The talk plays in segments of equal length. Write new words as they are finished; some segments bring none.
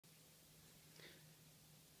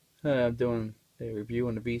I'm doing a review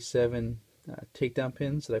on the V7 takedown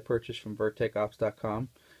pins that I purchased from vertecops.com.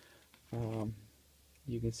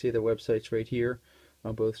 You can see the websites right here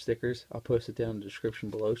on both stickers. I'll post it down in the description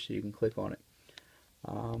below so you can click on it.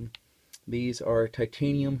 These are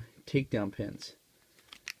titanium takedown pins.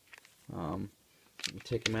 Let me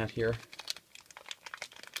take them out here.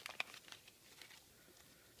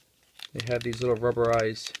 They have these little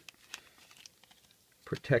rubberized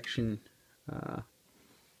protection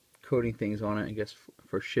coating things on it, I guess,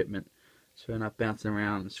 for shipment, so they're not bouncing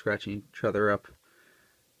around and scratching each other up.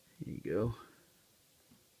 Here you go.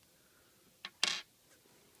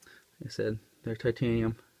 Like I said, they're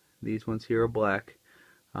titanium. These ones here are black.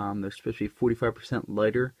 They're supposed to be 45%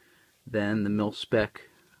 lighter than the mil-spec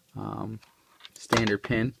standard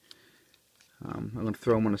pin. I'm going to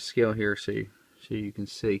throw them on a scale here so you can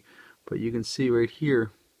see. But you can see right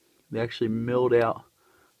here, they actually milled out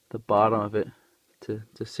the bottom of it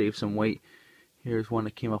to save some weight. Here's one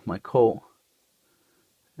that came off my Colt,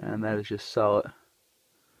 and that is just solid.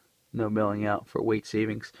 No milling out for weight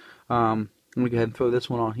savings. Let me go ahead and throw this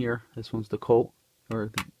one on here. This one's the Colt,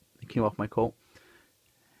 it came off my Colt,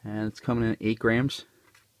 and it's coming in at 8 grams.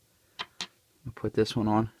 I'll put this one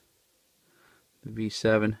on, the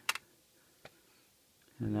V7,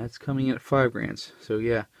 and that's coming in at 5 grams. So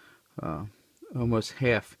yeah, almost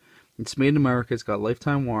half. It's made in America. It's got a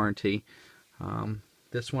lifetime warranty.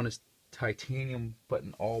 This one is titanium but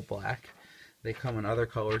in all black. They come in other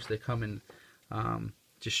colors. They come in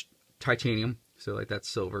just titanium, so like that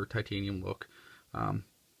silver titanium look,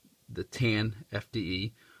 the tan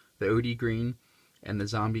FDE, the OD green, and the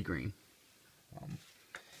zombie green.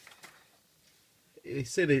 They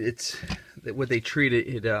said that what they treat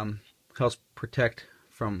it helps protect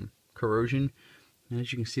from corrosion. And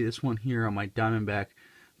as you can see, this one here on my Diamondback,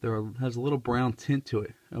 there has a little brown tint to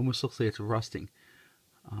it. It almost looks like it's rusting.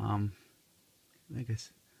 I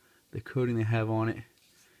guess the coating they have on it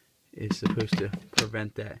is supposed to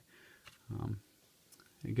prevent that.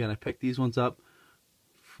 Again, I picked these ones up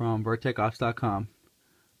from vertecops.com.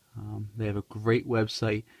 They have a great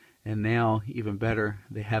website, and now, even better,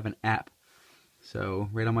 they have an app. So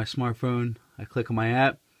right on my smartphone, I click on my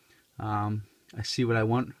app, I see what I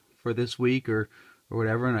want for this week or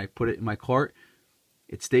whatever, and I put it in my cart.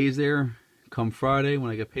 It stays there. Come Friday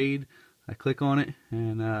when I get paid, I click on it,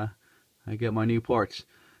 and I get my new parts.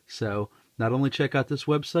 So not only check out this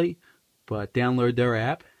website, but download their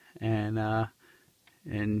app and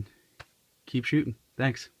keep shooting.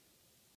 Thanks.